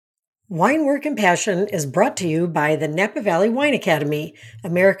Wine Work and Passion is brought to you by the Napa Valley Wine Academy,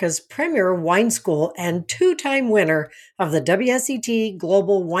 America's premier wine school and two-time winner of the WSET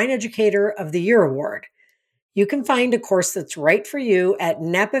Global Wine Educator of the Year Award. You can find a course that's right for you at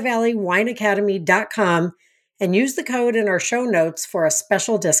napavalleywineacademy.com and use the code in our show notes for a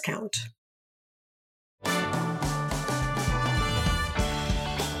special discount.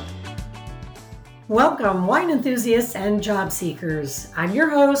 Welcome, wine enthusiasts and job seekers. I'm your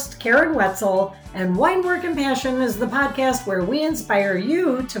host, Karen Wetzel, and Wine Work and Passion is the podcast where we inspire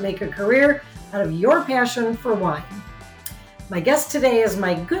you to make a career out of your passion for wine. My guest today is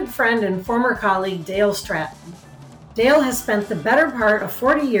my good friend and former colleague, Dale Stratton. Dale has spent the better part of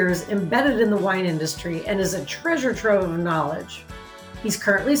 40 years embedded in the wine industry and is a treasure trove of knowledge. He's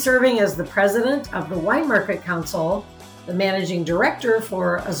currently serving as the president of the Wine Market Council, the managing director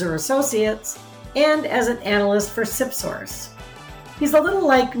for Azure Associates, and as an analyst for SipSource. He's a little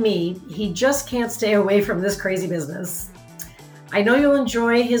like me. He just can't stay away from this crazy business. I know you'll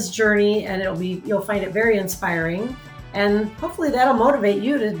enjoy his journey and you'll find it very inspiring, and hopefully that'll motivate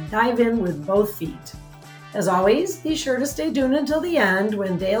you to dive in with both feet. As always, be sure to stay tuned until the end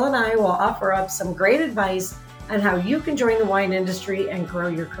when Dale and I will offer up some great advice on how you can join the wine industry and grow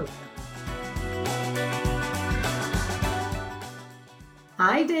your career.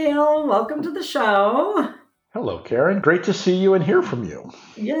 Hi, Dale. Welcome to the show. Hello, Karen. Great to see you and hear from you.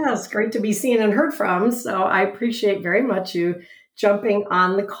 Yes, great to be seen and heard from. So I appreciate very much you jumping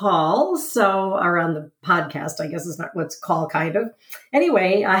on the call. Or on the podcast, I guess is not what's called, kind of.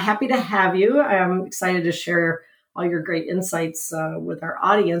 Anyway, happy to have you. I'm excited to share all your great insights with our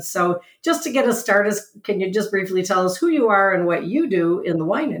audience. So just to get us started, can you just briefly tell us who you are and what you do in the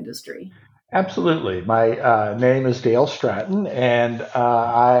wine industry? Absolutely. My name is Dale Stratton, and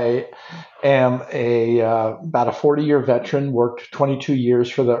I am about a 40-year veteran, worked 22 years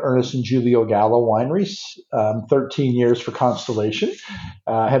for the Ernest and Julio Gallo wineries, 13 years for Constellation,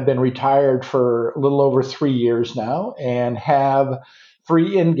 have been retired for a little over 3 years now, and have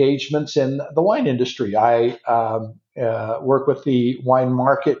 3 engagements in the wine industry. I work with the Wine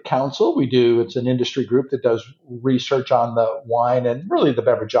Market Council. It's an industry group that does research on the wine and really the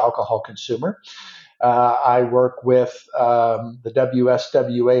beverage alcohol consumer. I work with the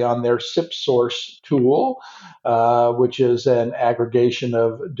WSWA on their SipSource tool, which is an aggregation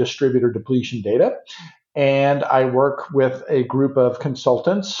of distributor depletion data. And I work with a group of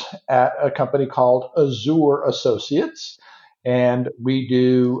consultants at a company called Azure Associates. And we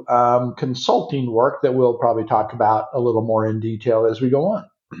do consulting work that we'll probably talk about a little more in detail as we go on.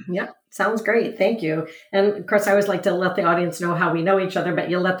 Yep. Sounds great. Thank you. And of course, I always like to let the audience know how we know each other, but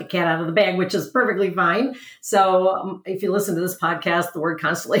you let the cat out of the bag, which is perfectly fine. So if you listen to this podcast, the word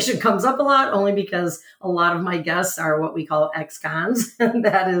constellation comes up a lot, only because a lot of my guests are what we call ex-cons. And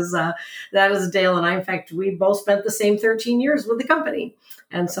that is Dale and I. In fact, we both spent the same 13 years with the company.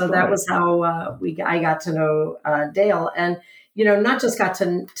 And so that was how I got to know Dale. And, not just got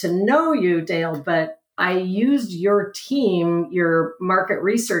to know you, Dale, but I used your team, your market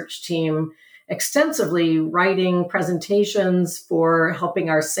research team, extensively writing presentations for helping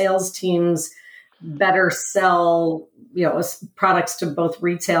our sales teams better sell, products to both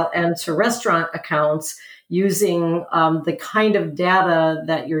retail and to restaurant accounts using the kind of data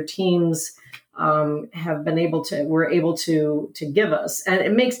that your teams were able to give us. And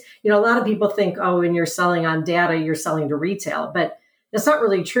it makes, a lot of people think, when you're selling on data, you're selling to retail, but that's not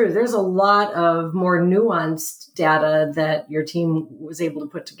really true. There's a lot of more nuanced data that your team was able to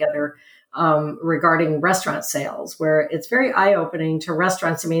put together regarding restaurant sales, where it's very eye-opening to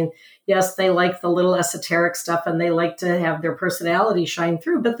restaurants. I mean, yes, they like the little esoteric stuff and they like to have their personality shine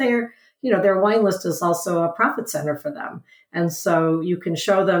through, but their wine list is also a profit center for them. And so you can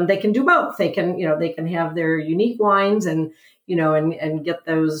show them, they can do both. They can have their unique wines and get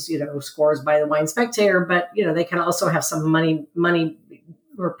those, scores by the Wine Spectator, but, they can also have some money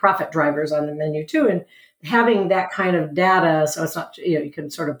or profit drivers on the menu too. And having that kind of data, so it's not, you can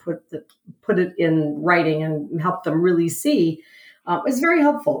sort of put it in writing and help them really see, is very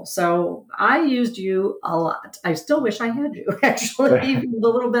helpful. So I used you a lot. I still wish I had you, actually, even the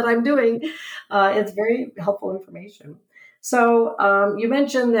little bit I'm doing. It's very helpful information. So you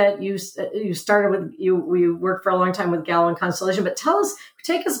mentioned that you started with we worked for a long time with Gallo and Constellation, but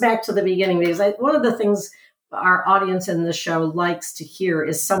take us back to the beginning, because one of the things our audience in the show likes to hear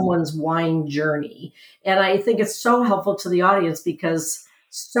is someone's wine journey, and I think it's so helpful to the audience because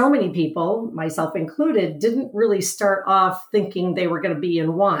so many people, myself included, didn't really start off thinking they were going to be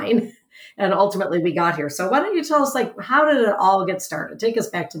in wine, and ultimately we got here. So why don't you tell us, how did it all get started? Take us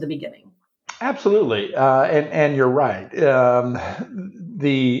back to the beginning. Absolutely. And you're right.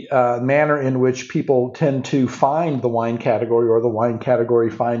 the manner in which people tend to find the wine category or the wine category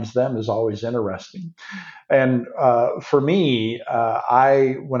finds them is always interesting. And for me,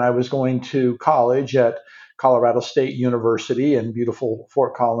 when I was going to college at Colorado State University in beautiful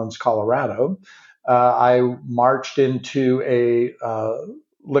Fort Collins, Colorado, I marched into a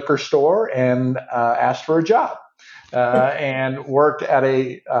liquor store and asked for a job. And worked at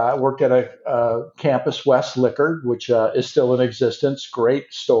a Campus West Liquor, which is still in existence.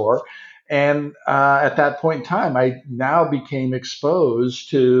 Great store. And at that point in time, I now became exposed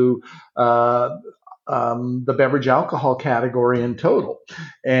to the beverage alcohol category in total.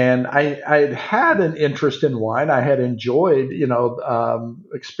 And I had had an interest in wine. I had enjoyed,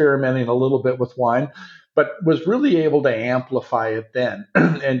 experimenting a little bit with wine, but was really able to amplify it then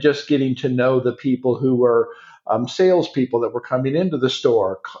and just getting to know the people who were salespeople that were coming into the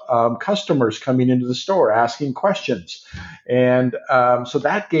store, customers coming into the store asking questions. And so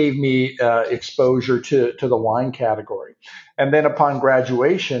that gave me exposure to the wine category. And then upon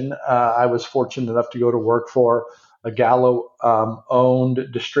graduation, I was fortunate enough to go to work for a Gallo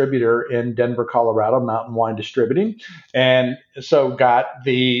owned distributor in Denver, Colorado, Mountain Wine Distributing. And so got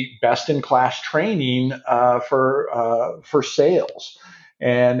the best in class training for sales.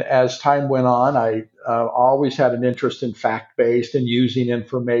 And as time went on, I always had an interest in fact-based and using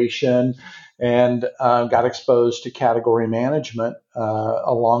information, and got exposed to category management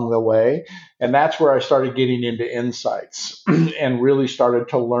along the way. And that's where I started getting into insights and really started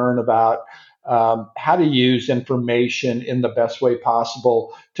to learn about how to use information in the best way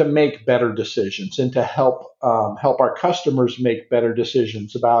possible to make better decisions and to help our customers make better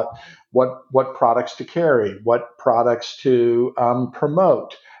decisions about what products to carry, what products to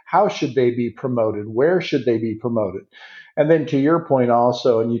promote, how should they be promoted, where should they be promoted. And then to your point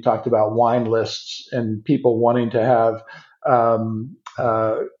also, and you talked about wine lists and people wanting to have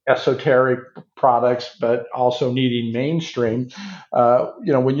esoteric products, but also needing mainstream.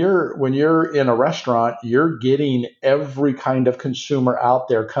 When you're in a restaurant, you're getting every kind of consumer out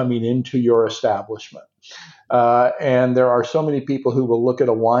there coming into your establishment. And there are so many people who will look at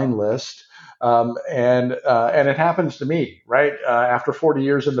a wine list. And it happens to me, right? After 40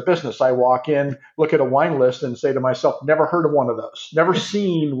 years in the business, I walk in, look at a wine list and say to myself, never heard of one of those, never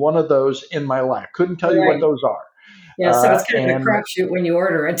seen one of those in my life. Couldn't tell you what those are. Yeah, so it's kind of a crapshoot when you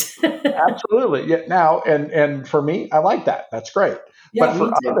order it. Absolutely. Yeah. Now, and for me, I like that. That's great. Yeah, but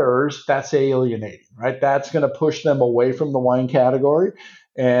for others, that's alienating, right? That's going to push them away from the wine category,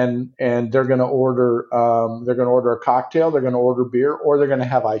 and they're going to order a cocktail, they're going to order beer, or they're going to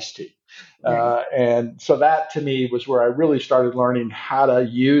have iced tea. Right. And so that to me was where I really started learning how to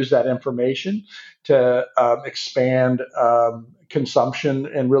use that information to expand consumption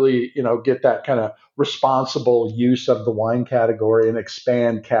and really, get that kind of responsible use of the wine category and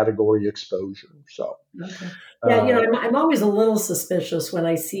expand category exposure. So, okay. Yeah, I'm always a little suspicious when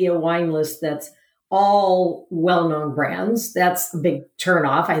I see a wine list that's all well-known brands. That's a big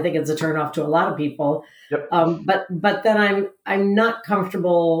turnoff. I think it's a turnoff to a lot of people. Yep. But then I'm not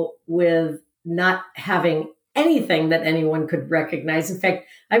comfortable with not having anything that anyone could recognize. In fact,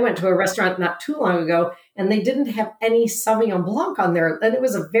 I went to a restaurant not too long ago and they didn't have any Sauvignon Blanc on there. And it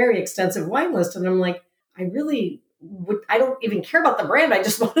was a very extensive wine list. And I'm like, I don't even care about the brand. I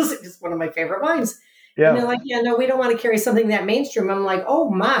just want to say it's one of my favorite wines. Yeah. And they're like, yeah, no, we don't want to carry something that mainstream. I'm like, oh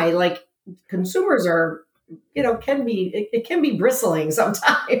my, like consumers are, it can be bristling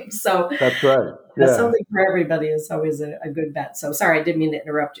sometimes. So that's right. Yeah. Something for everybody is always a good bet. So sorry, I didn't mean to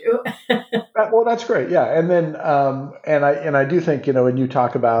interrupt you. Well, that's great. Yeah. And then, and I do think, when you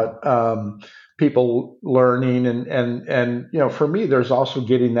talk about people learning and for me, there's also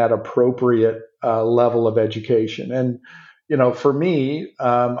getting that appropriate level of education. And, for me,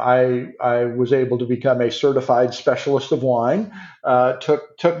 I was able to become a certified specialist of wine,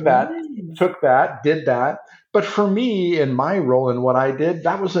 took that, did that. But for me, in my role and what I did,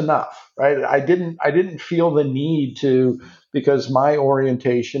 that was enough, right? I didn't feel the need to, because my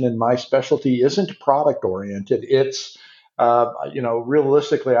orientation and my specialty isn't product oriented. It's,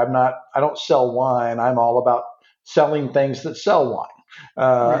 realistically, I don't sell wine. I'm all about selling things that sell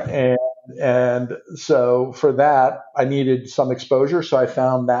wine. And so for that, I needed some exposure. So I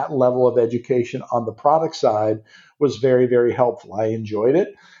found that level of education on the product side was very, very helpful. I enjoyed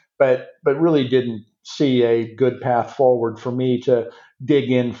it, but really didn't see a good path forward for me to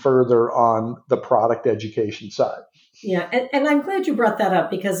dig in further on the product education side. Yeah. And I'm glad you brought that up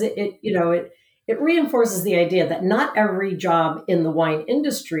because it reinforces the idea that not every job in the wine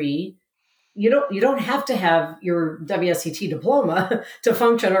industry you don't have to have your WSET diploma to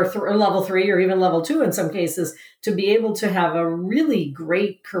function, or level 3 or even level 2 in some cases, to be able to have a really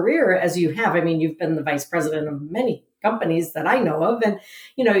great career as you have. I mean, you've been the vice president of many companies that I know of, and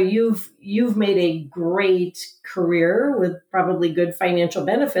you've made a great career with probably good financial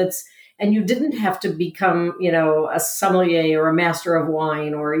benefits, and you didn't have to become a sommelier or a master of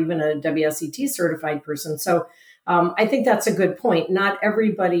wine or even a WSET certified person. So I think that's a good point. Not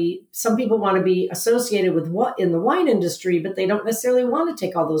everybody, some people want to be associated with what in the wine industry, but they don't necessarily want to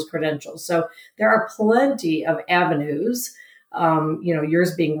take all those credentials. So there are plenty of avenues,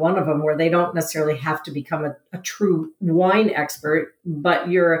 yours being one of them, where they don't necessarily have to become a true wine expert, but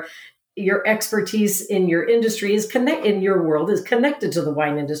your expertise in your industry in your world is connected to the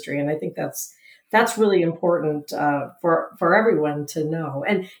wine industry. And I think that's really important for everyone to know.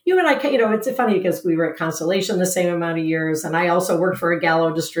 And you and I, it's funny because we were at Constellation the same amount of years, and I also worked for a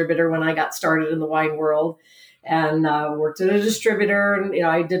Gallo distributor when I got started in the wine world, and worked at a distributor. And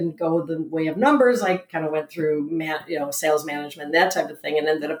I didn't go the way of numbers. I kind of went through sales management, that type of thing, and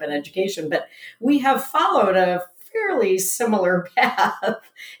ended up in education. But we have followed a fairly similar path,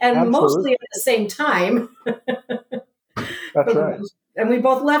 and Absolutely. mostly at the same time. That's right. And we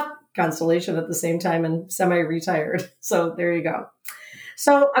both left Constellation at the same time and semi-retired. So there you go.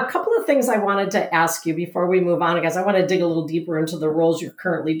 So a couple of things I wanted to ask you before we move on, because I want to dig a little deeper into the roles you're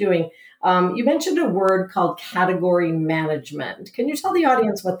currently doing. You mentioned a word called category management. Can you tell the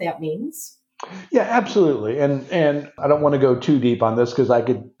audience what that means? Yeah, absolutely. And I don't want to go too deep on this because I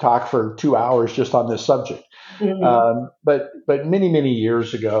could talk for 2 hours just on this subject. Mm-hmm. But many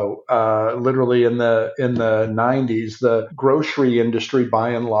years ago, literally in the 90s, the grocery industry by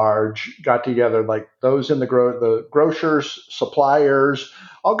and large got together, like those in the grocers, suppliers,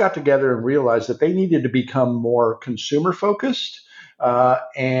 all got together and realized that they needed to become more consumer focused.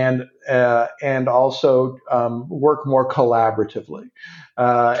 And also work more collaboratively,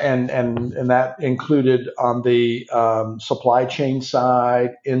 and that included on the supply chain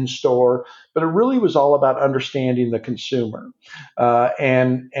side, in store, but it really was all about understanding the consumer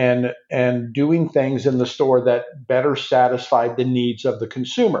and doing things in the store that better satisfied the needs of the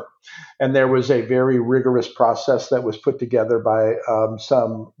consumer. And there was a very rigorous process that was put together by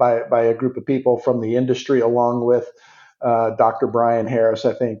a group of people from the industry, along with Dr. Brian Harris,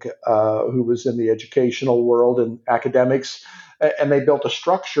 I think, who was in the educational world and academics, and they built a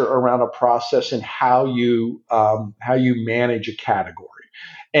structure around a process in how you manage a category,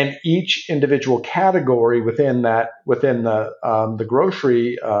 and each individual category within the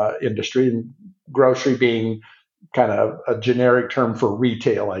grocery industry, and grocery being kind of a generic term for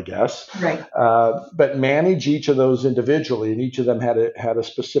retail, I guess. Right. But manage each of those individually, and each of them had a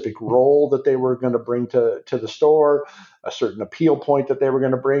specific role that they were going to bring to the store, a certain appeal point that they were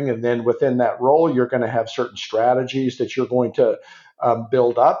going to bring, and then within that role, you're going to have certain strategies that you're going to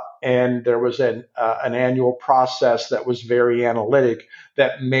build up. And there was an annual process that was very analytic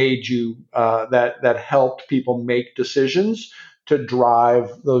that made you that helped people make decisions to drive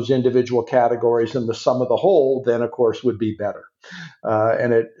those individual categories, and the sum of the whole then, of course, would be better.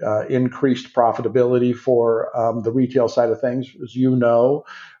 And it increased profitability for the retail side of things. As you know,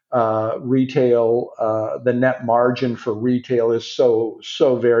 retail, the net margin for retail is so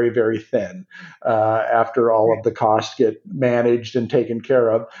very, very thin after all of the costs get managed and taken care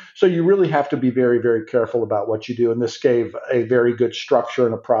of. So you really have to be very, very careful about what you do. And this gave a very good structure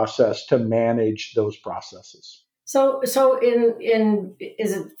and a process to manage those processes. So is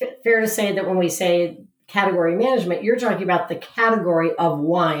it fair to say that when we say category management, you're talking about the category of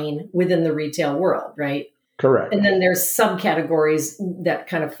wine within the retail world, right? Correct. And then there's subcategories that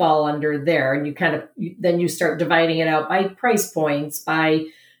kind of fall under there, and then you start dividing it out by price points, by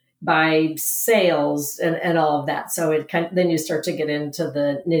sales, and all of that. So then you start to get into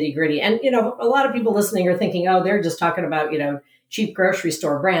the nitty gritty. And a lot of people listening are thinking, oh, they're just talking about cheap grocery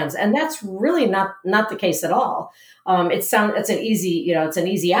store brands, and that's really not the case at all. It's an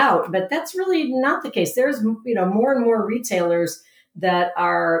easy out, but that's really not the case. There's more and more retailers that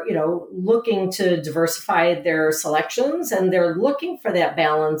are looking to diversify their selections, and they're looking for that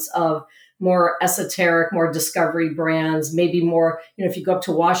balance of more esoteric, more discovery brands, maybe more, if you go up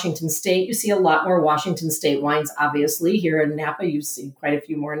to Washington State, you see a lot more Washington State wines. Obviously, here in Napa, you see quite a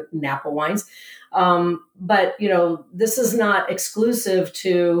few more Napa wines. But this is not exclusive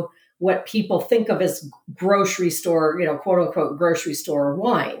to what people think of as grocery store, quote unquote, grocery store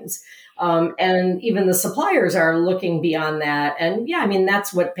wines. And even the suppliers are looking beyond that. And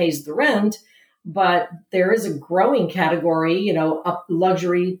that's what pays the rent. but there is a growing category, up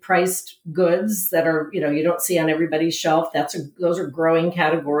luxury priced goods that are, you don't see on everybody's shelf. Those are growing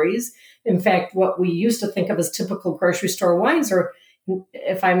categories. In fact, what we used to think of as typical grocery store wines are,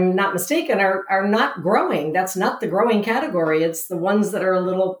 if I'm not mistaken, are not growing. That's not the growing category. It's the ones that are a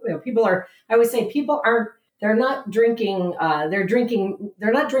little, I always say people aren't, they're not drinking,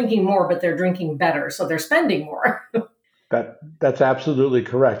 they're not drinking more, but they're drinking better. So they're spending more. That's absolutely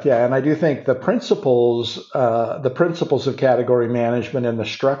correct. Yeah, and I do think the principles of category management and the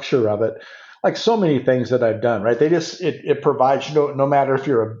structure of it, like so many things that I've done, right? It provides no matter if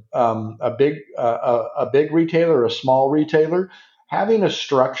you're a big retailer or a small retailer, having a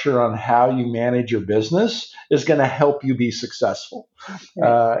structure on how you manage your business is going to help you be successful.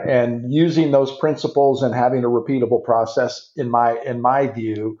 Right. And using those principles and having a repeatable process, in my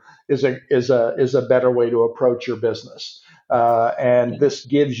view, is a better way to approach your business. And this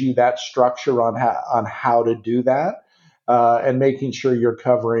gives you that structure on how to do that, and making sure you're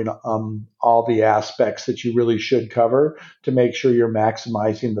covering all the aspects that you really should cover to make sure you're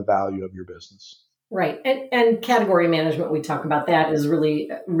maximizing the value of your business. Right. And category management, we talk about that, is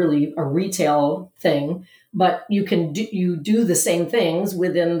really, really a retail thing, but you do the same things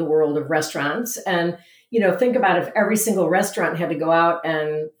within the world of restaurants. And, think about if every single restaurant had to go out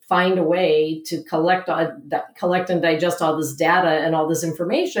and find a way to collect and digest all this data and all this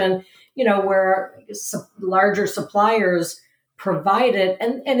information, where larger suppliers provide it,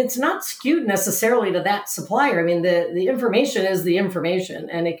 and it's not skewed necessarily to that supplier. I mean, the information is the information,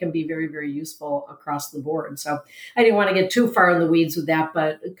 and it can be very, very useful across the board. So I didn't want to get too far in the weeds with that,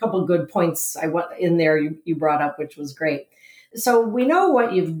 but a couple of good points in there you brought up, which was great. So we know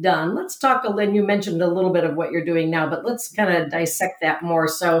what you've done. Let's talk, Lynn, you mentioned a little bit of what you're doing now, but let's kind of dissect that more.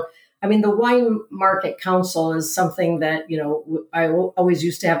 So, I mean, the Wine Market Council is something that, I always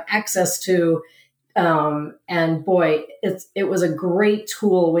used to have access to. And boy, it was a great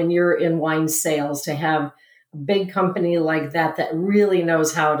tool when you're in wine sales to have a big company like that really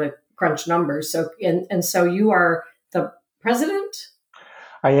knows how to crunch numbers. So, and so you are the president?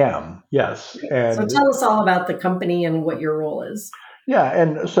 I am, yes. And so tell us all about the company and what your role is. Yeah,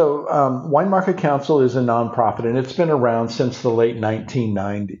 and so Wine Market Council is a nonprofit, and it's been around since the late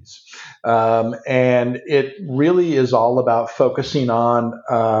 1990s. And it really is all about focusing on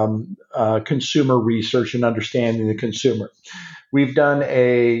consumer research and understanding the consumer. We've done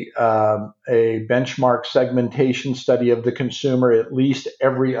a benchmark segmentation study of the consumer at least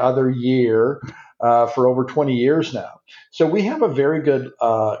every other year for over 20 years now. So we have a very good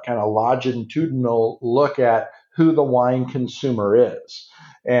kind of longitudinal look at who the wine consumer is.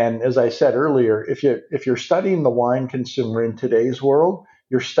 And as I said earlier, if you're studying the wine consumer in today's world,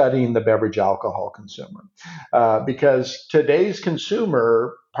 you're studying the beverage alcohol consumer, because today's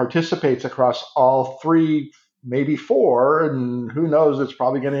consumer participates across all three, maybe four, and who knows, it's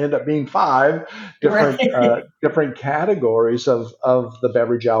probably going to end up being five different categories of the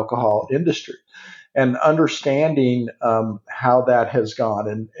beverage alcohol industry. And understanding how that has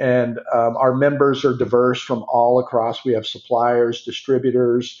gone. And our members are diverse from all across. We have suppliers,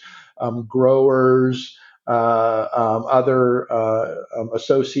 distributors, growers, other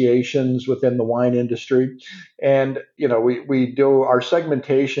associations within the wine industry. And, we do, our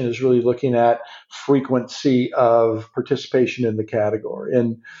segmentation is really looking at frequency of participation in the category.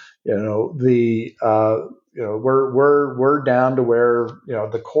 And, we're down to where,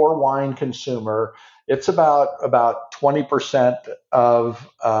 the core wine consumer, it's about 20% of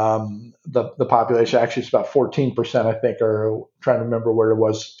the population. Actually, it's about 14%, I think, or trying to remember where it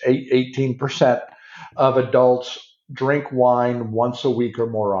was, 18% of adults drink wine once a week or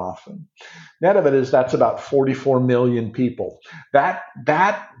more often. Net of it is that's about 44 million people.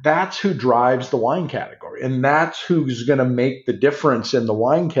 That's who drives the wine category, and that's who's going to make the difference in the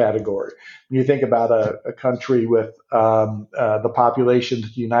wine category. When you think about a country with the population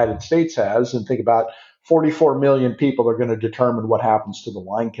that the United States has, and think about 44 million people are going to determine what happens to the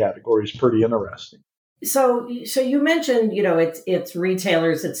wine category, is pretty interesting. So you mentioned, it's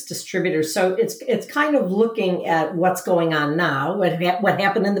retailers, it's distributors. So it's kind of looking at what's going on now, what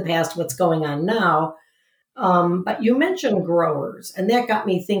happened in the past, what's going on now. But you mentioned growers, and that got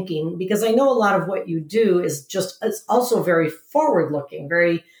me thinking, because I know a lot of what you do is also very forward looking,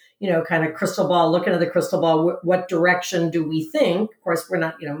 very, kind of crystal ball, looking at the crystal ball. What direction do we think? Of course, we're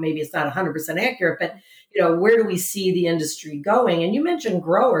not, maybe it's not 100% accurate, but where do we see the industry going? And you mentioned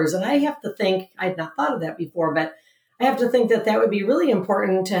growers, and I have to think, I had not thought of that before, but I have to think that would be really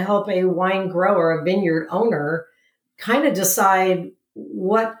important to help a wine grower, a vineyard owner, kind of decide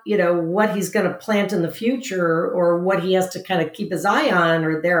what he's going to plant in the future, or what he has to kind of keep his eye on,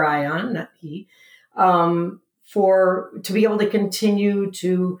 or their eye on, not he, for to be able to continue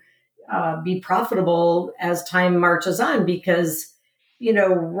to be profitable as time marches on. Because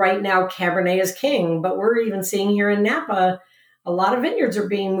right now Cabernet is king, but we're even seeing here in Napa a lot of vineyards are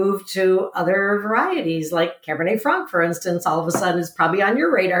being moved to other varieties, like Cabernet Franc, for instance. All of a sudden, is probably on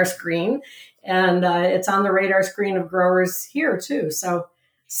your radar screen, and it's on the radar screen of growers here too. So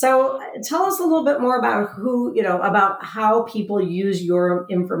tell us a little bit more about about how people use your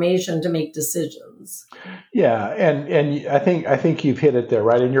information to make decisions. Yeah, and I think you've hit it there,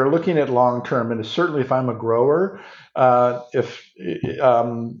 right? And you're looking at long term, and certainly if I'm a grower, if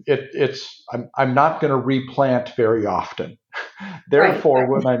I'm not going to replant very often. Therefore, Right.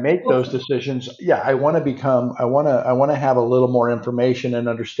 when I make those decisions, I want to have a little more information and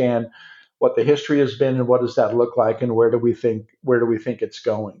understand what the history has been and what does that look like, and where do we think it's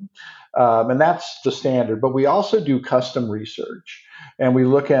going. And that's the standard. But we also do custom research, and we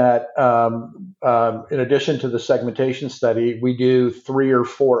look at, in addition to the segmentation study, we do 3 or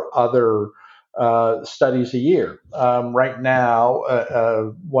 4 other studies a year. Right now,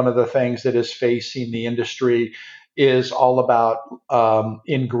 one of the things that is facing the industry is all about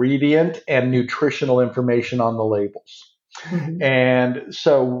ingredient and nutritional information on the labels. Mm-hmm. And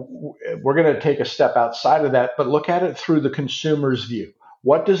so we're going to take a step outside of that, but look at it through the consumer's view.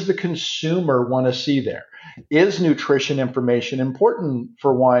 What does the consumer want to see there? Is nutrition information important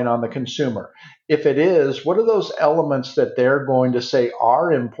for wine on the consumer? If it is, what are those elements that they're going to say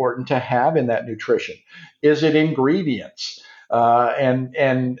are important to have in that nutrition? Is it ingredients?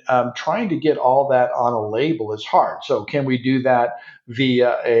 And trying to get all that on a label is hard. So can we do that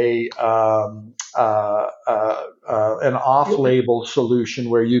via an off-label solution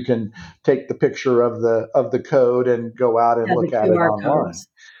where you can take the picture of the code and go out and look at it online?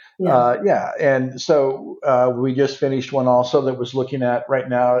 And so we just finished one also that was looking at right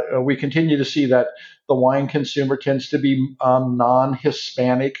now. We continue to see that the wine consumer tends to be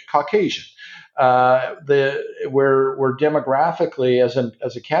non-Hispanic Caucasian. We're demographically as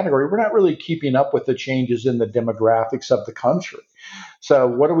a category, we're not really keeping up with the changes in the demographics of the country. So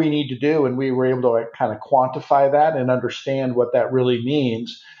what do we need to do? And we were able to kind of quantify that and understand what that really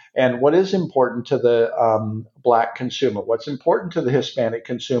means, and what is important to the Black consumer, what's important to the Hispanic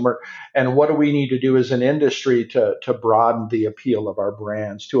consumer, and what do we need to do as an industry to broaden the appeal of our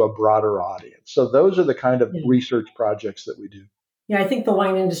brands to a broader audience. So those are the kind of research projects that we do. Yeah, I think the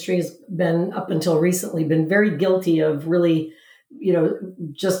wine industry has been, up until recently, been very guilty of really,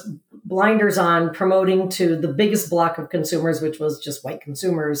 just blinders on, promoting to the biggest block of consumers, which was just white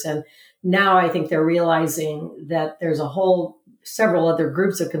consumers. And now I think they're realizing that there's several other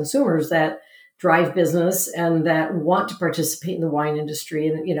groups of consumers that drive business and that want to participate in the wine industry.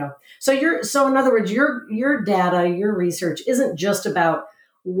 And, so in other words, your data, your research isn't just about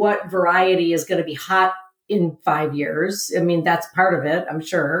what variety is going to be hot in 5 years. I mean, that's part of it, I'm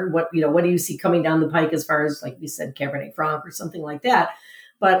sure. What do you see coming down the pike as far as, like you said, Cabernet Franc or something like that?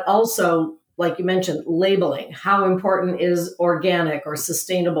 But also, like you mentioned, labeling. How important is organic or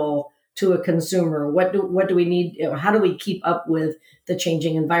sustainable to a consumer? What do we need? How do we keep up with the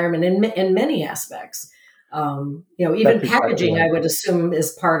changing environment in many aspects? Even packaging, I would assume,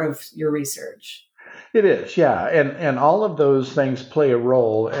 is part of your research. It is, yeah, and all of those things play a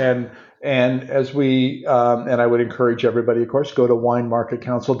role. And as and I would encourage everybody, of course, go to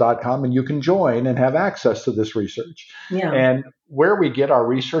winemarketcouncil.com and you can join and have access to this research. Yeah. And where we get our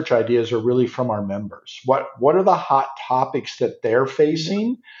research ideas are really from our members. What are the hot topics that they're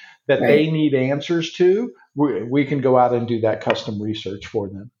facing that they need answers to? We can go out and do that custom research for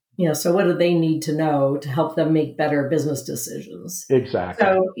them. Yeah. So what do they need to know to help them make better business decisions? Exactly.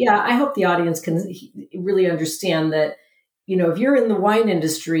 So, I hope the audience can really understand that, if you're in the wine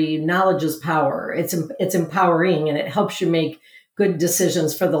industry, knowledge is power. It's empowering, and it helps you make good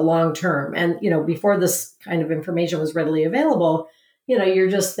decisions for the long term. And, before this kind of information was readily available, you're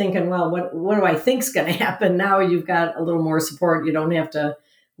just thinking, well, what do I think is going to happen? Now you've got a little more support. You don't have to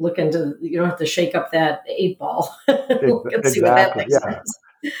you don't have to shake up that 8 ball. Exactly. See what that makes sense.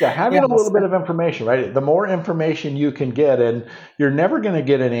 Yeah, having a little bit of information, right? The more information you can get, and you're never going to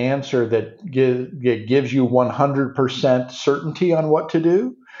get an answer that gives you 100% certainty on what to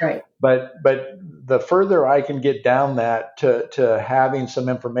do. Right. But the further I can get down that to having some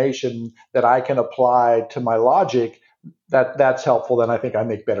information that I can apply to my logic, that's helpful. Then I think I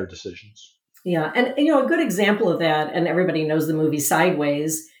make better decisions. Yeah. And, a good example of that, and everybody knows the movie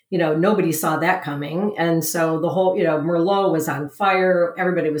Sideways, nobody saw that coming. And so the whole, Merlot was on fire.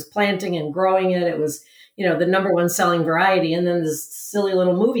 Everybody was planting and growing it. It was, the number one selling variety. And then this silly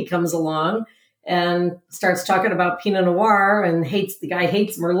little movie comes along and starts talking about Pinot Noir and the guy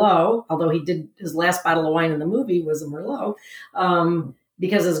hates Merlot, although his last bottle of wine in the movie was a Merlot,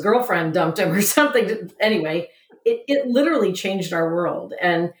 because his girlfriend dumped him or something. Anyway, it literally changed our world.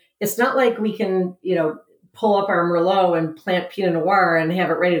 And it's not like we can, pull up our Merlot and plant Pinot Noir and have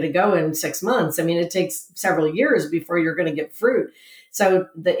it ready to go in 6 months. I mean, it takes several years before you're going to get fruit. So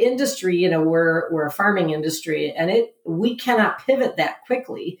the industry, we're a farming industry, and we cannot pivot that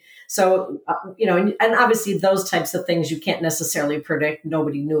quickly. So, and obviously those types of things you can't necessarily predict.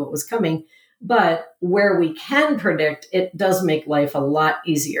 Nobody knew it was coming. But where we can predict, it does make life a lot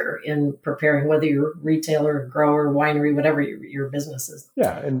easier in preparing, whether you're a retailer, grower, winery, whatever your business is.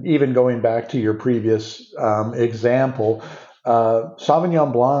 Yeah, and even going back to your previous example,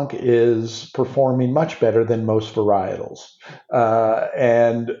 Sauvignon Blanc is performing much better than most varietals. I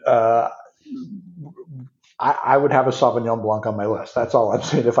would have a Sauvignon Blanc on my list. That's all I'm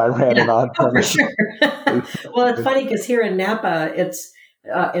saying if I ran an on-premise. Oh, for sure. Well, it's funny because here in Napa, it's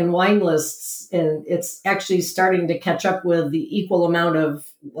in wine lists, and it's actually starting to catch up with the equal amount of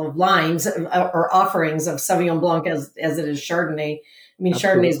lines or offerings of Sauvignon Blanc as it is Chardonnay. I mean,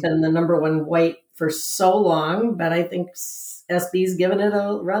 Absolutely. Chardonnay's been the number one white for so long, but I think SB's given it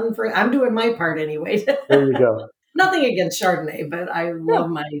a run for. I'm doing my part anyway. There you go. Nothing against Chardonnay, but I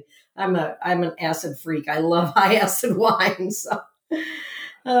love I'm an acid freak. I love high acid wine. So,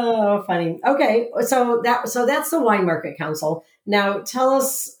 oh, funny. Okay, so that's the Wine Market Council. Now, tell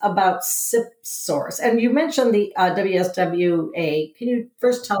us about SipSource. And you mentioned the WSWA. Can you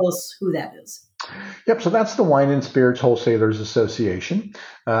first tell us who that is? Yep. So that's the Wine and Spirits Wholesalers Association.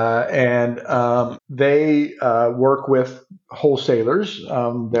 And they work with wholesalers.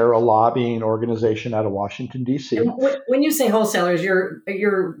 They're a lobbying organization out of Washington, D.C. And when you say wholesalers,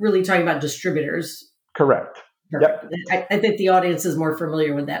 you're really talking about distributors. Correct. Perfect. Yep. I think the audience is more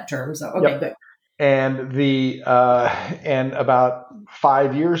familiar with that term. So, okay, good. And and about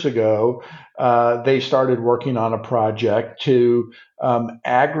 5 years ago, they started working on a project to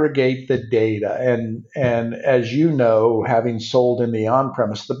aggregate the data. And as you know, having sold in the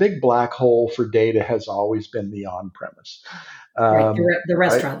on-premise, the big black hole for data has always been the on-premise. Right, the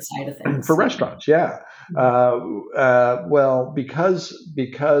restaurant side of things. For restaurants, yeah. Well, because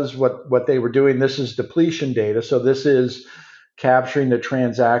what they were doing, this is depletion data. So this is capturing the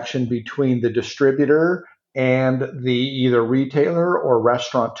transaction between the distributor and the either retailer or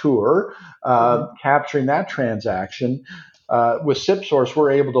restaurateur, capturing that transaction. With SipSource, we're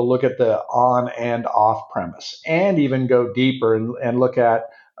able to look at the on and off premise and even go deeper and look at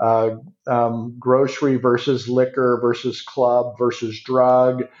grocery versus liquor versus club versus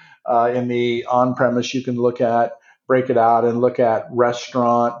drug. In the on premise, you can break it out and look at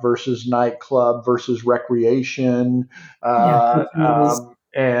restaurant versus nightclub versus recreation,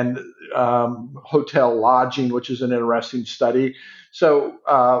 and hotel lodging, which is an interesting study. So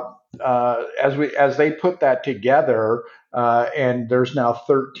as they put that together, and there's now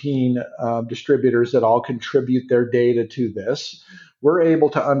 13 distributors that all contribute their data to this, we're able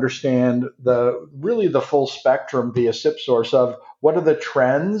to understand the full spectrum via SipSource of what are the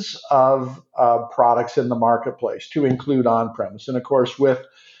trends of products in the marketplace, to include on-premise. And of course, with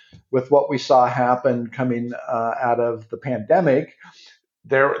what we saw happen coming out of the pandemic,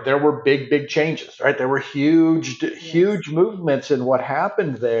 there were big changes, right? There were huge movements in what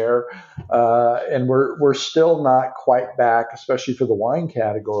happened there, and we're still not quite back, especially for the wine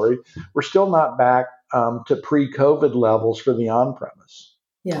category. We're still not back to pre-COVID levels for the on-premise.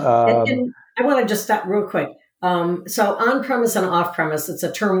 Yeah, and I want to just stop real quick. So on-premise and off-premise, it's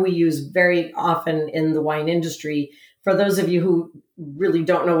a term we use very often in the wine industry. For those of you who really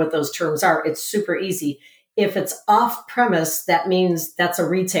don't know what those terms are, it's super easy. If it's off-premise, that means that's a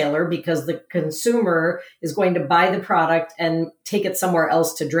retailer because the consumer is going to buy the product and take it somewhere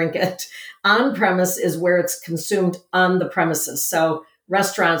else to drink it. On-premise is where it's consumed on the premises. So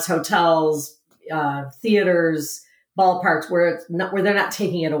restaurants, hotels, theaters, ballparks, where they're not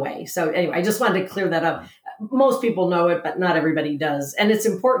taking it away. So anyway, I just wanted to clear that up. Most people know it, but not everybody does. And it's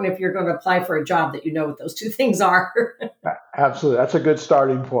important if you're going to apply for a job that you know what those two things are. Absolutely. That's a good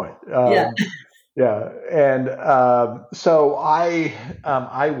starting point. Yeah. And so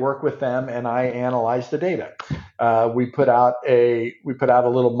I work with them and I analyze the data. We put out a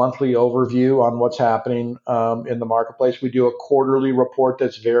little monthly overview on what's happening in the marketplace. We do a quarterly report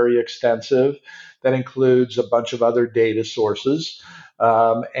that's very extensive that includes a bunch of other data sources.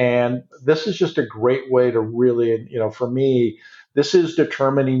 And this is just a great way to really, for me, This is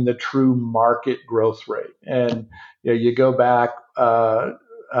determining the true market growth rate. And you go back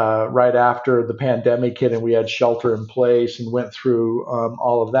right after the pandemic hit and we had shelter in place and went through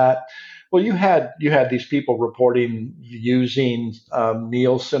all of that. Well, you had these people reporting using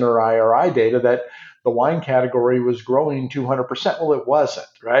Nielsen or IRI data that the wine category was growing 200%. Well, it wasn't,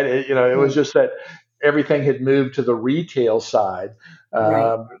 right? It was just that everything had moved to the retail side.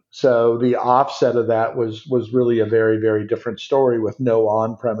 Right. So the offset of that was really a very, very different story with no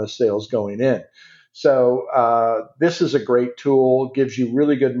on-premise sales going in. So this is a great tool, gives you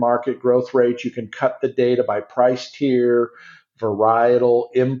really good market growth rates. You can cut the data by price tier, varietal,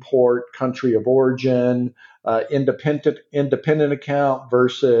 import, country of origin, independent account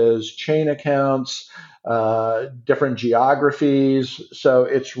versus chain accounts, different geographies. So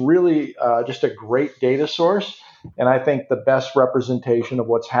it's really just a great data source, and I think the best representation of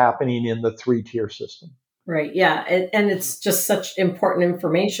what's happening in the three-tier system. Right. Yeah. And it's just such important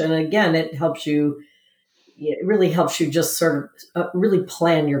information. Again, it really helps you just sort of really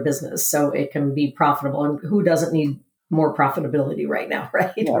plan your business so it can be profitable. And who doesn't need more profitability right now,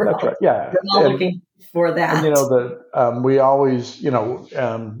 right? Yeah, that's right. Yeah. We're all looking for that. And we always,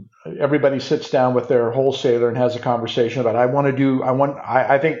 everybody sits down with their wholesaler and has a conversation about,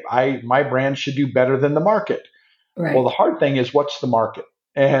 I think my brand should do better than the market. Right. Well, the hard thing is, what's the market?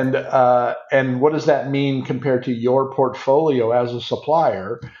 And what does that mean compared to your portfolio as a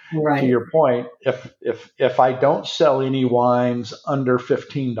supplier? Right. To your point, if I don't sell any wines under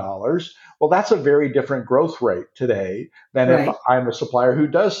 $15, well, that's a very different growth rate today than if I'm a supplier who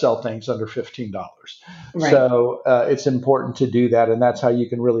does sell things under $15. Right. So it's important to do that, and that's how you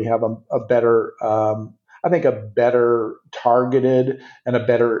can really have a better, I think, a better targeted and a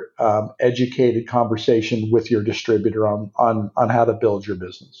better educated conversation with your distributor on how to build your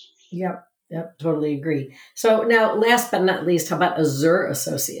business. Yep, totally agree. So now, last but not least, how about Azure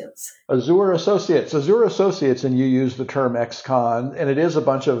Associates? Azure Associates, and you use the term ex-con, and it is a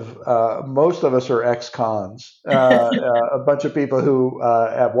bunch of, most of us are ex-cons, a bunch of people who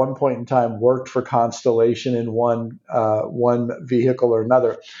at one point in time worked for Constellation in one vehicle or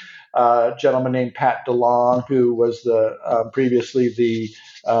another. A gentleman named Pat DeLong, who was previously the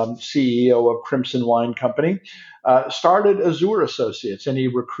CEO of Crimson Wine Company, started Azure Associates, and he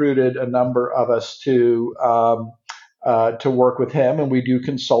recruited a number of us to work with him, and we do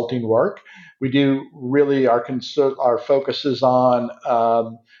consulting work. We do really our focus is on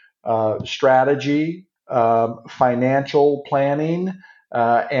strategy, financial planning,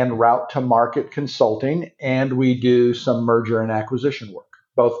 and route to market consulting, and we do some merger and acquisition work,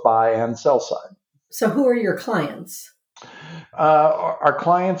 both buy and sell side. So who are your clients? Our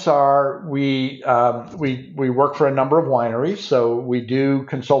clients are, we work for a number of wineries. So we do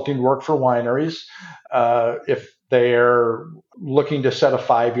consulting work for wineries. If they're looking to set a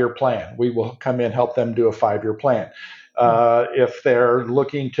 5-year plan, we will come in, help them do a 5-year plan. If they're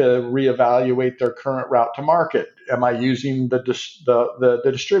looking to reevaluate their current route to market, am I using the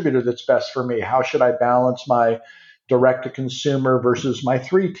distributor that's best for me? How should I balance my direct to consumer versus my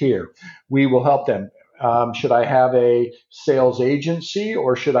 3-tier? We will help them. Should I have a sales agency,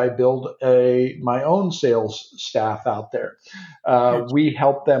 or should I build my own sales staff out there? We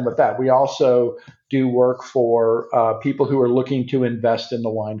help them with that. We also do work for people who are looking to invest in the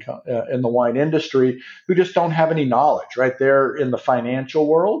wine industry, who just don't have any knowledge. Right, they're in the financial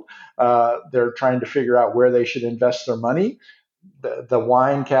world. They're trying to figure out where they should invest their money. The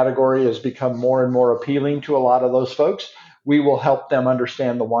wine category has become more and more appealing to a lot of those folks. We will help them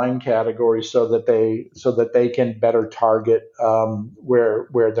understand the wine category so that they can better target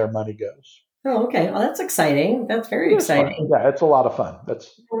where their money goes. Oh, okay. Well, that's exciting. That's very exciting. Yeah, it's a lot of fun.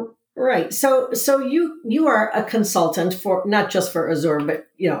 That's right. So you are a consultant for not just for Azure, but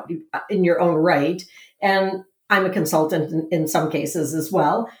in your own right. And I'm a consultant in some cases as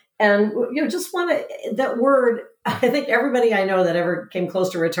well. And just want to, that word, I think everybody I know that ever came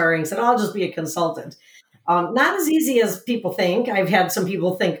close to retiring said, I'll just be a consultant. Not as easy as people think. I've had some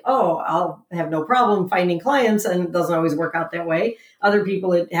people think, I'll have no problem finding clients, and it doesn't always work out that way. Other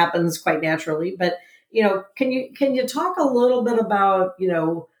people, it happens quite naturally. But, can you talk a little bit about,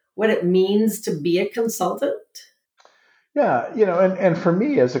 what it means to be a consultant? Yeah, and for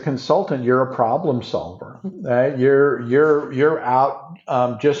me as a consultant, you're a problem solver. Right? You're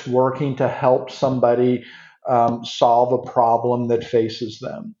out just working to help somebody solve a problem that faces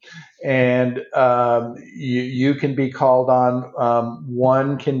them. And you can be called on.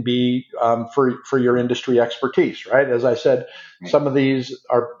 One can be for your industry expertise, right? As I said, Right. some of these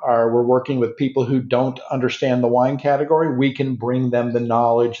are we're working with people who don't understand the wine category. We can bring them the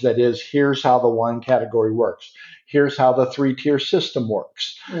knowledge that is, here's how the wine category works. Here's how the 3-tier system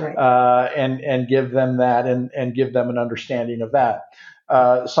works, Right. and give them that and give them an understanding of that.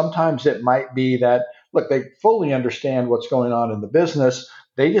 Sometimes it might be that, look, they fully understand what's going on in the business.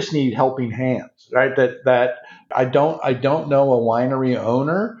 They just need helping hands, right? That I don't know a winery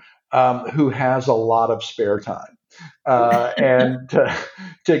owner who has a lot of spare time. And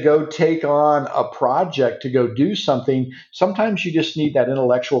to go take on a project, to go do something, sometimes you just need that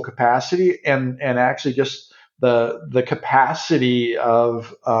intellectual capacity and actually just the capacity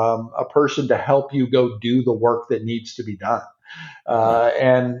of a person to help you go do the work that needs to be done.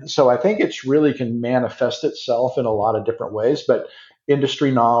 And so I think it's really can manifest itself in a lot of different ways, but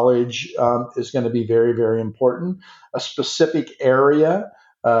industry knowledge is going to be very, very important. A specific area,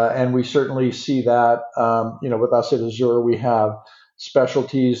 and we certainly see that, with us at Azure, we have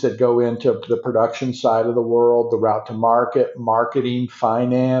specialties that go into the production side of the world, the route to market, marketing,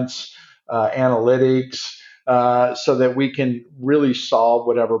 finance, analytics, so that we can really solve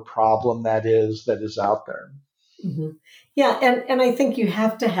whatever problem that is out there. Mm-hmm. Yeah, and I think you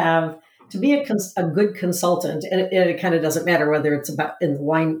have to be a good consultant, and it kind of doesn't matter whether it's about in the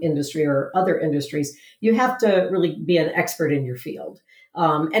wine industry or other industries. You have to really be an expert in your field,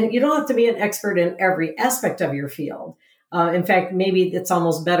 and you don't have to be an expert in every aspect of your field. In fact, maybe it's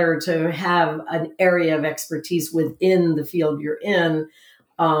almost better to have an area of expertise within the field you're in,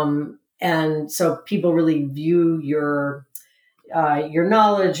 and so people really view your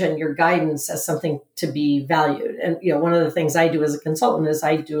knowledge and your guidance as something to be valued. And, one of the things I do as a consultant is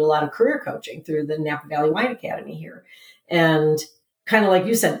I do a lot of career coaching through the Napa Valley Wine Academy here. And kind of like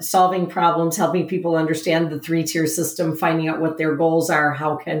you said, solving problems, helping people understand the 3-tier system, finding out what their goals are.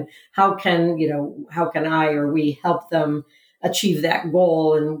 How can I or we help them achieve that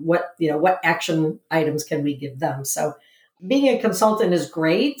goal, and what action items can we give them? So being a consultant is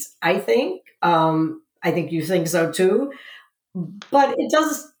great. I think you think so too. But it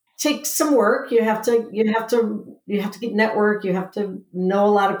does take some work. You have to get network. You have to know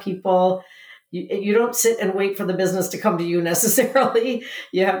a lot of people. You don't sit and wait for the business to come to you necessarily.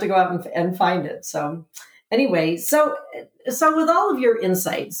 You have to go out and find it. So anyway, so with all of your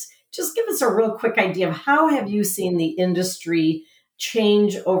insights, just give us a real quick idea of how have you seen the industry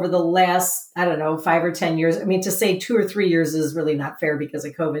change over the last, 5 or 10 years? I mean, to say 2 or 3 years is really not fair because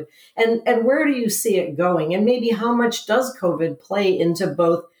of COVID. And where do you see it going? And maybe how much does COVID play into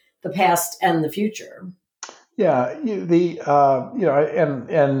both the past and the future? Yeah,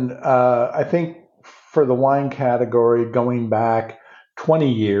 I think for the wine category, going back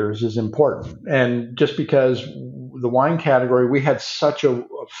 20 years is important. And just because the wine category, we had such a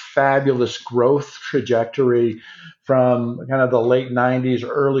fabulous growth trajectory from kind of the late 90s,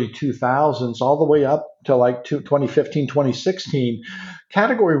 early 2000s, all the way up to like 2015, 2016,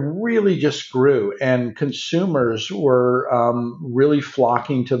 category really just grew, and consumers were really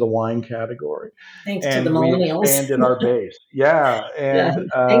flocking to the wine category. Thanks to the And we millennials. expanded our base. Yeah. Yeah. And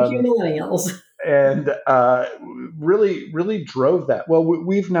Thank you, millennials. and really drove that. Well,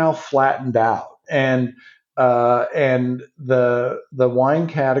 we've now flattened out, and the wine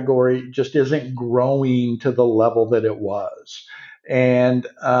category just isn't growing to the level that it was, and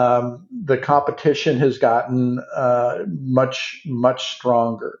the competition has gotten much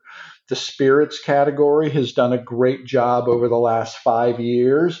stronger. The spirits category has done a great job over the last 5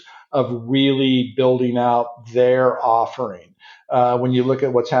 years of really building out their offering. When you look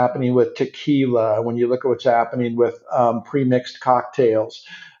at what's happening with tequila, when you look at what's happening with pre-mixed cocktails,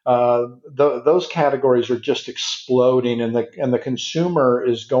 those categories are just exploding, and the consumer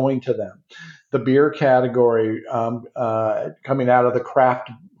is going to them. The beer category, coming out of the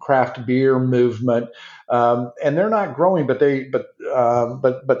craft beer movement, and they're not growing, but they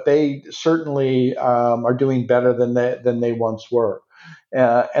certainly are doing better than they once were.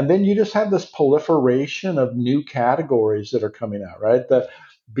 And then you just have this proliferation of new categories that are coming out, right? The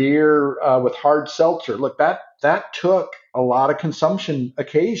beer with hard seltzer. Look, that took a lot of consumption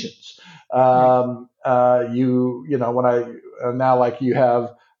occasions. When I now, like, you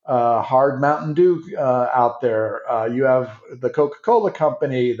have hard Mountain Dew out there. You have the Coca-Cola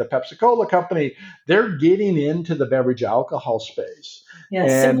company, the Pepsi-Cola company. They're getting into the beverage alcohol space. Yeah,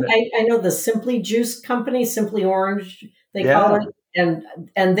 I know the Simply Juice company, Simply Orange, they call it, and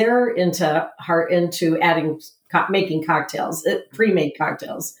they're into making cocktails, pre-made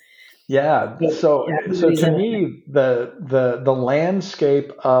cocktails. Yeah. So, Yeah, so everybody's to in it. me, the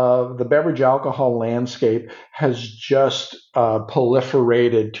landscape of the beverage alcohol landscape has just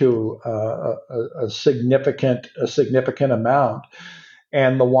proliferated to a significant amount,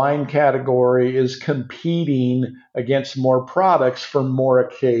 and the wine category is competing against more products for more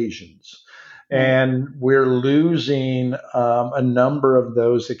occasions. Right. And we're losing a number of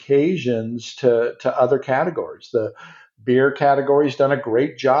those occasions to other categories. The beer category's done a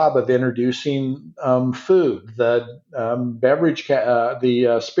great job of introducing food. The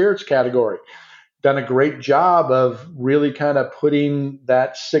spirits category done a great job of really kind of putting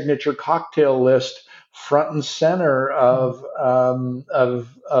that signature cocktail list front and center of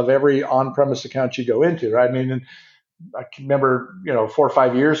every on-premise account you go into. Right? I mean, I can remember, 4 or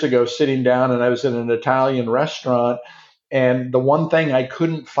 5 years ago, sitting down and I was in an Italian restaurant, and the one thing I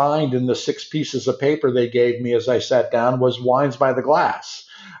couldn't find in the 6 pieces of paper they gave me as I sat down was wines by the glass.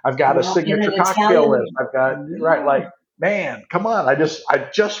 I've got a Well, in signature an cocktail list. Italian, I've got, right, yeah, like, man, come on. I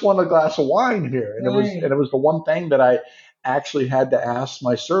just want a glass of wine here. And it was and right. it was the one thing that I actually had to ask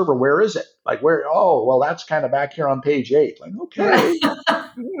my server, where is it? Like, where? Oh, well, that's kind of back here on page 8. Like, okay.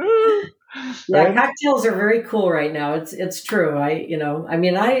 Yeah, Right? cocktails are very cool right now. It's true. I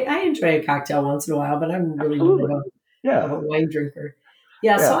mean, I enjoy a cocktail once in a while, but I'm really more Absolutely. of a Yeah. wine drinker.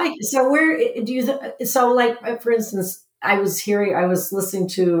 Yeah. So Yeah. where do you, so like, for instance, I was listening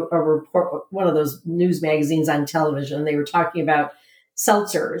to a report, one of those news magazines on television. They were talking about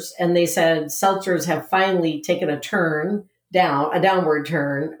seltzers, and they said seltzers have finally taken a downward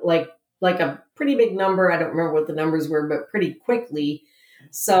turn, like a pretty big number. I don't remember what the numbers were, but pretty quickly.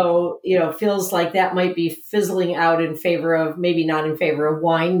 So, feels like that might be fizzling out in favor of, maybe not in favor of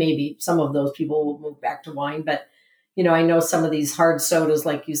wine. Maybe some of those people will move back to wine, but I know some of these hard sodas,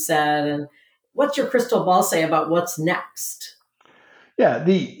 like you said. And what's your crystal ball say about what's next? Yeah,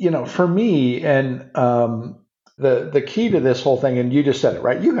 for me, and the key to this whole thing, and you just said it,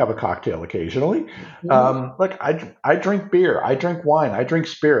 right? You have a cocktail occasionally. Mhm. Look, I drink beer, I drink wine, I drink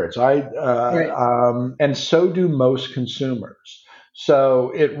spirits, Right. and so do most consumers.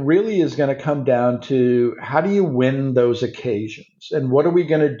 So it really is going to come down to, how do you win those occasions, and what are we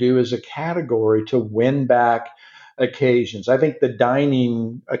going to do as a category to win back occasions? I think the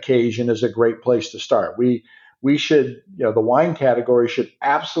dining occasion is a great place to start. We should, the wine category should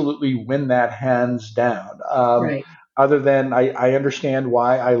absolutely win that hands down. Right. Other than, I understand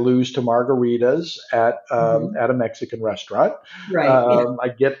why I lose to margaritas Mhm. at a Mexican restaurant. Right. Yeah. I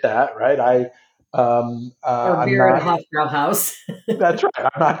get that, right? Or I'm beer at a not. Hofbrau house. That's right.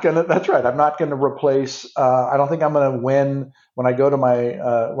 I'm not gonna. That's right. I'm not gonna replace. I don't think I'm gonna win when I go to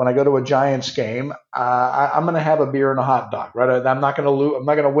when I go to a Giants game. I'm gonna have a beer and a hot dog. Right. I'm not gonna lose. I'm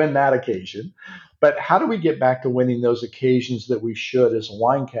not gonna win that occasion. But how do we get back to winning those occasions that we should as a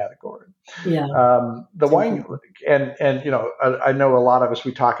wine category? Yeah. The It's wine, important. and I know a lot of us,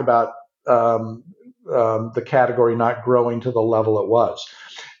 we talk about um, the category not growing to the level it was,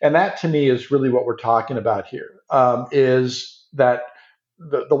 and that to me is really what we're talking about here. Is that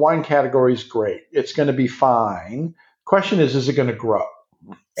the wine category is great? It's going to be fine. Question is it going to grow?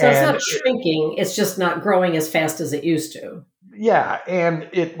 So it's And not shrinking, it's just not growing as fast as it used to. yeah, and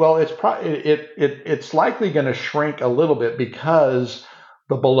it's likely going to shrink a little bit, because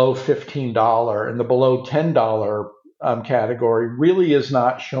the below $15 and the below $10 category really is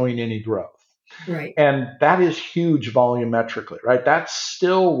not showing any growth, Right. and that is huge volumetrically, right? That's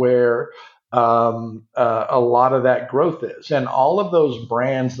still where a lot of that growth is, and all of those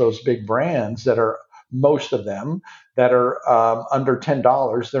brands, those big brands that are, most of them that are under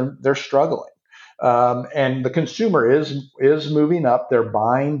 $10, they're struggling. And the consumer is moving up. They're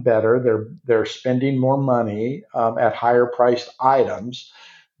buying better. They're spending more money at higher priced items.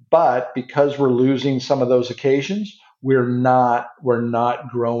 But because we're losing some of those occasions, we're not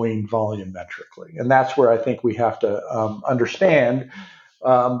growing volumetrically, and that's where I think we have to understand,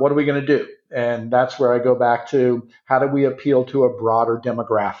 what are we going to do? And that's where I go back to, how do we appeal to a broader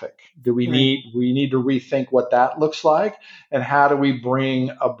demographic? Do Right. we need to rethink what that looks like, and how do we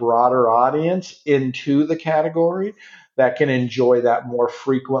bring a broader audience into the category that can enjoy that more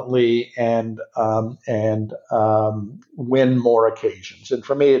frequently, and win more occasions? And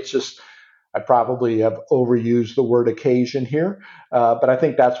for me, it's just, I probably have overused the word occasion here, but I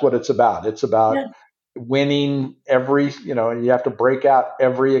think that's what it's about. It's about Yeah. winning every, you have to break out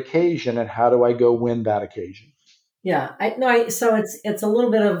every occasion, and how do I go win that occasion? Yeah. I no, so it's a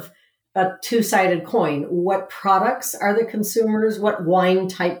little bit of a two-sided coin. What products are the consumers? What wine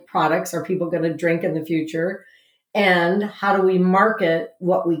type products are people going to drink in the future? And how do we market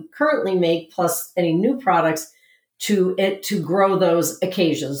what we currently make plus any new products to grow those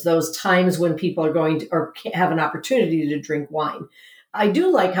occasions, those times when people are going to or have an opportunity to drink wine. I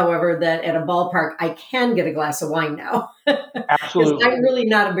do like, however, that at a ballpark I can get a glass of wine now because Absolutely. I'm really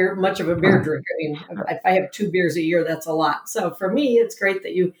not much of a beer drinker. I mean, if I have 2 beers a year, that's a lot. So for me, it's great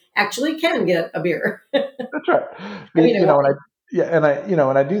that you actually can get a beer. That's right. I mean, And I yeah, and I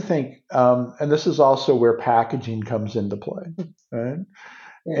and I do think, and this is also where packaging comes into play, right?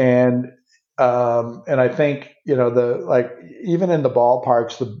 yeah, And and I think the like even in the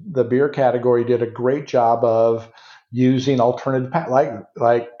ballparks, the beer category did a great job of using alternative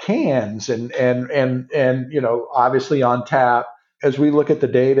like cans and obviously on tap. As we look at the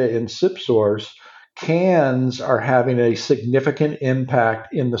data in SipSource, cans are having a significant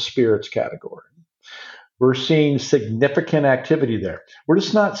impact in the spirits category. We're seeing significant activity there. We're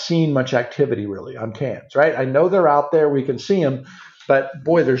just not seeing much activity really on cans, right? I know they're out there, we can see them, but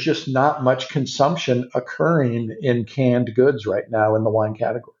boy, there's just not much consumption occurring in canned goods right now in the wine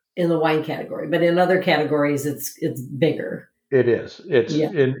category. in the wine category, but in other categories, it's bigger. It is. It's Yeah,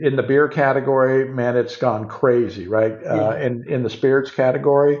 in the beer category, man, it's gone crazy, right? yeah, In the spirits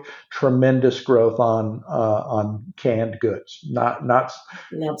category, tremendous growth on canned goods. Not not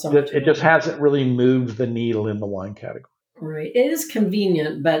so much. it just hasn't really moved the needle in the wine category. Right. It is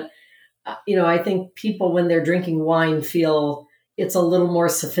convenient, but I think people when they're drinking wine feel it's a little more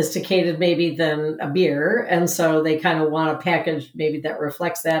sophisticated maybe than a beer, and so they kind of want a package maybe that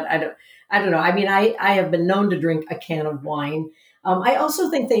reflects that. I don't know. I mean, I have been known to drink a can of wine. I also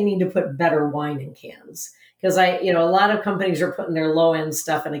think they need to put better wine in cans because a lot of companies are putting their low end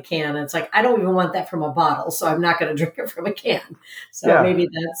stuff in a can. And it's like I don't even want that from a bottle, so I'm not going to drink it from a can. So Yeah. maybe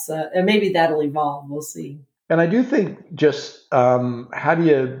and maybe that'll evolve. We'll see. And I do think just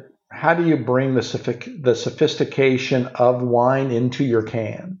how do you bring the sophistication of wine into your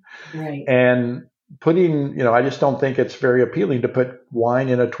can? Right. And I just don't think it's very appealing to put wine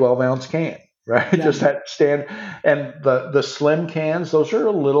in a 12-ounce can, right? No. Just that stand. And the slim cans, those are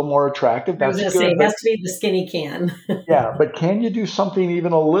a little more attractive. I was That's going to say good, it but has to be the skinny can. yeah, but can you do something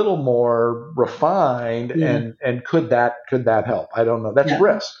even a little more refined? Yeah. And could that help? I don't know. That's Yeah.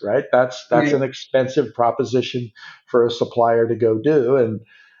 risk, right? That's Right. an expensive proposition for a supplier to go do. And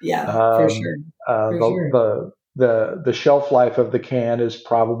Yeah. For um, sure. For sure. the shelf life of the can is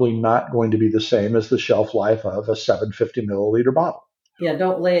probably not going to be the same as the shelf life of a 750 milliliter bottle. Yeah.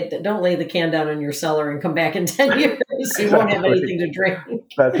 Don't lay the can down in your cellar and come back in 10 years. You won't have Exactly. anything to drink.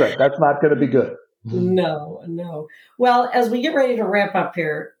 That's right. That's not going to be good. No, no. Well, as we get ready to wrap up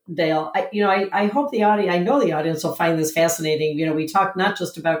here, Dale, I hope I know the audience will find this fascinating. We talk not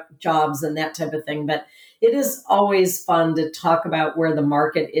just about jobs and that type of thing, but it is always fun to talk about where the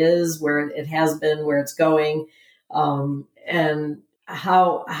market is, where it has been, where it's going, and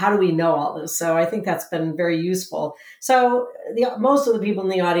how do we know all this? So I think that's been very useful. So most of the people in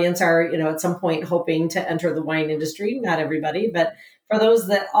the audience are, at some point hoping to enter the wine industry. Not everybody, but for those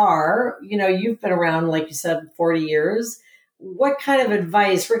that are, you've been around, like you said, 40 years. What kind of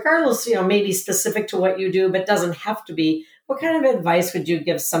advice, regardless, maybe specific to what you do, but doesn't have to be, what kind of advice would you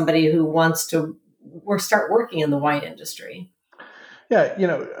give somebody who wants to start working in the wine industry? Yeah,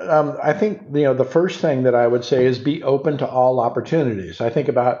 I think the first thing that I would say is be open to all opportunities. I think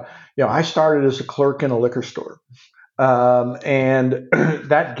about I started as a clerk in a liquor store, and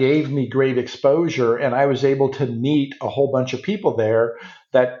that gave me great exposure, and I was able to meet a whole bunch of people there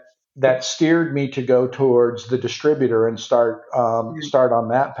that steered me to go towards the distributor and start on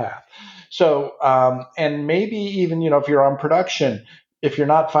that path. So, and maybe even if you're on production, if you're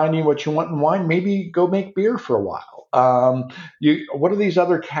not finding what you want in wine, maybe go make beer for a while. What are these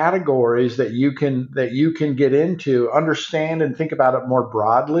other categories that you can get into, understand and think about it more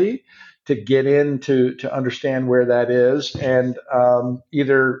broadly, to get into to understand where that is, and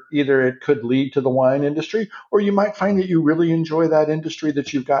either it could lead to the wine industry, or you might find that you really enjoy that industry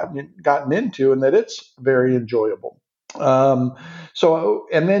that you've gotten into, and that it's very enjoyable. And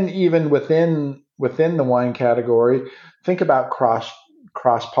then even within the wine category, think about cross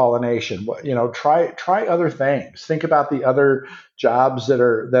pollination. Try other things. Think about the other jobs that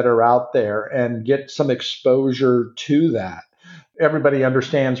are out there and get some exposure to that. Everybody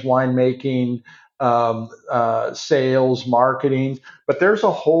understands winemaking, sales, marketing, but there's a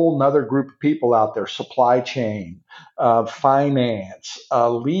whole nother group of people out there: supply chain, finance,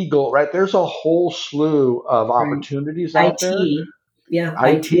 legal. Right? There's a whole slew of Right. opportunities out there. IT. Yeah,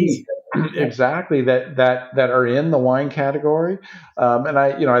 IT is IT, good. Yep. exactly, that are in the wine category. And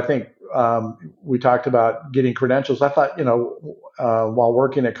I think we talked about getting credentials. I thought, while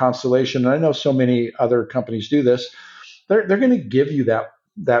working at Constellation, and I know so many other companies do this, they're going to give you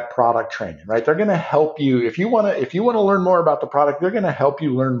that product training, right? They're going to help you if you want to learn more about the product. They're going to help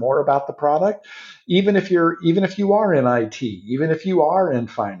you learn more about the product, even if you are in IT, even if you are in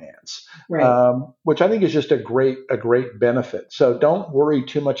finance, Right. which I think is just a great benefit. So don't worry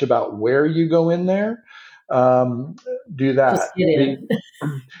too much about where you go in there. Um, do that. Just get in.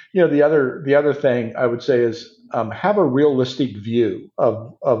 The other thing I would say is have a realistic view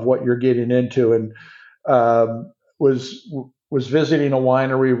of what you're getting into. And um, was visiting a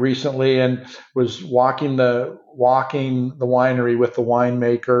winery recently and was walking the winery with the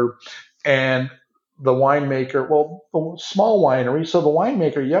winemaker, and the winemaker, well, the small winery, so the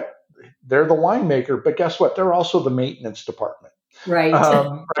winemaker, yep, they're the winemaker, but guess what? They're also the maintenance department. Right.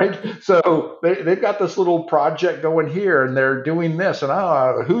 Right. So they've got this little project going here and they're doing this.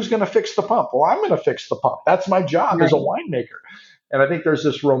 And who's going to fix the pump? Well, I'm going to fix the pump. That's my job as a Right. winemaker. And I think there's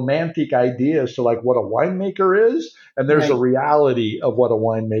this romantic idea as to like what a winemaker is, and there's a Right. reality of what a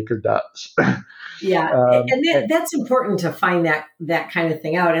winemaker does. Yeah, and And that's important to find that kind of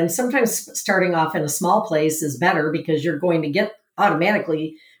thing out. And sometimes starting off in a small place is better because you're going to get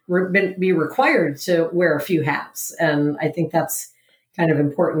automatically be required to wear a few hats. And I think that's kind of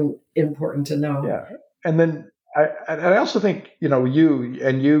important to know. yeah, and then I also think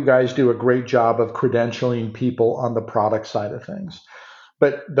you guys do a great job of credentialing people on the product side of things.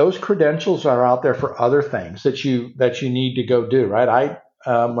 But those credentials are out there for other things that you need to go do, right?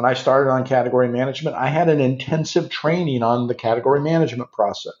 When I started on category management, I had an intensive training on the category management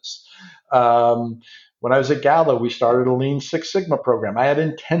process. When I was at Gallo, we started a Lean Six Sigma program. I had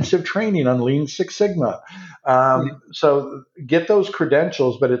intensive training on Lean Six Sigma. Yeah. So get those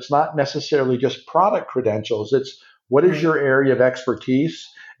credentials, but it's not necessarily just product credentials. It's what is Right. your area of expertise?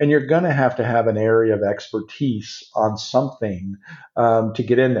 And you're going to have an area of expertise on something to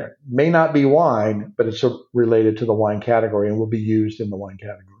get in there. May not be wine, but it's related to the wine category and will be used in the wine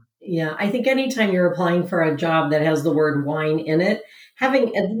category. Yeah, I think anytime you're applying for a job that has the word wine in it,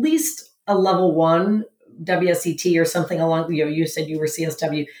 having at least a level one WSET or something along, you said you were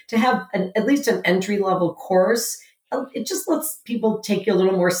CSW, to have at least an entry level course, it just lets people take you a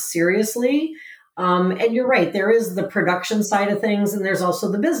little more seriously. And you're right, there is the production side of things, and there's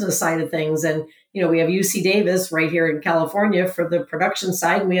also the business side of things. And, we have UC Davis right here in California for the production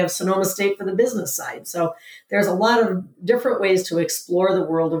side, and we have Sonoma State for the business side. So there's a lot of different ways to explore the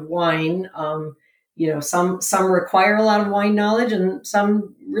world of wine. Some require a lot of wine knowledge, and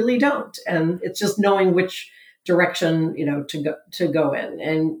some really don't. And it's just knowing which direction to go in.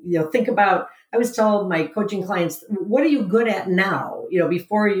 And think about. I always tell my coaching clients, what are you good at now?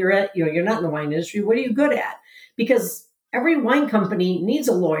 Before you're not in the wine industry, what are you good at? Because every wine company needs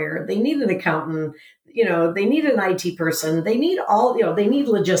a lawyer. They need an accountant. They need an IT person. They need they need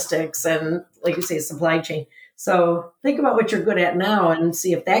logistics and, like you say, supply chain. So think about what you're good at now and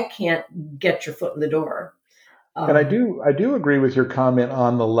see if that can't get your foot in the door. And I do agree with your comment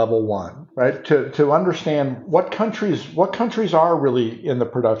on the level one, right? To understand what countries are really in the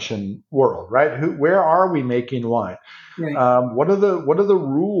production world, right? Where are we making wine? Right. What are the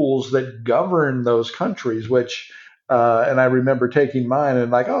rules that govern those countries? And I remember taking mine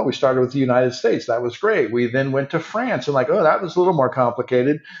and like, oh, we started with the United States. That was great. We then went to France and like, oh, that was a little more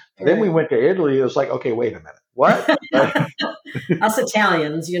complicated. Then we went to Italy. It was like, okay, wait a minute. What? Us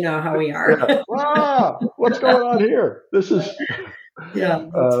Italians, you know how we are. Yeah. Wow, what's going on here? This is Yeah,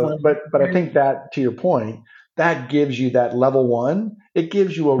 that's fun. but I think that, to your point, that gives you that level one. It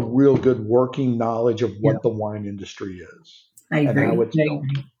gives you a real good working knowledge of what the wine industry is I and agree. how it's built.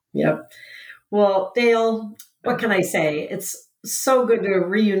 Yep. Well, Dale, what can I say? It's so good to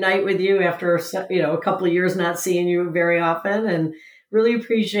reunite with you after a couple of years not seeing you very often, and really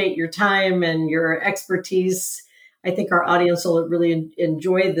appreciate your time and your expertise. I think our audience will really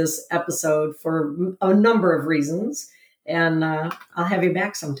enjoy this episode for a number of reasons, and I'll have you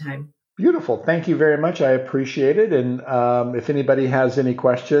back sometime. Beautiful. Thank you very much. I appreciate it. And if anybody has any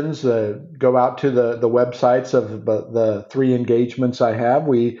questions, go out to the websites of the three engagements I have.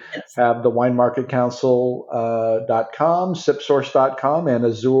 We have the winemarketcouncil.com, sipsource.com, and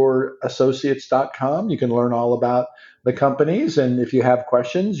azurassociates.com. You can learn all about the companies. And if you have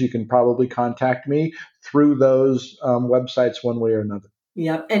questions, you can probably contact me through those websites one way or another.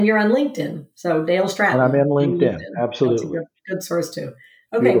 Yep. And you're on LinkedIn. So Dale Stratton. And I'm in LinkedIn. Absolutely. That's a good source too.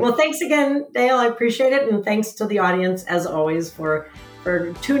 Okay. Beautiful. Well, thanks again, Dale. I appreciate it. And thanks to the audience, as always, for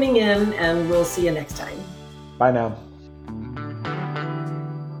tuning in. And we'll see you next time. Bye now.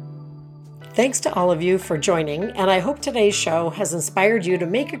 Thanks to all of you for joining. And I hope today's show has inspired you to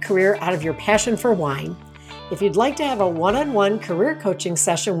make a career out of your passion for wine. If you'd like to have a one-on-one career coaching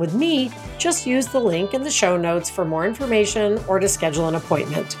session with me, just use the link in the show notes for more information or to schedule an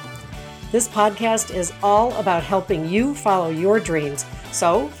appointment. This podcast is all about helping you follow your dreams,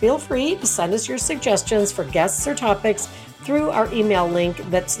 so feel free to send us your suggestions for guests or topics through our email link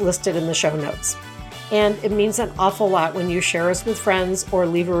that's listed in the show notes. And it means an awful lot when you share us with friends or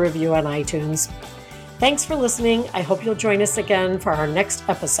leave a review on iTunes. Thanks for listening. I hope you'll join us again for our next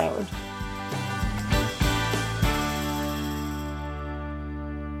episode.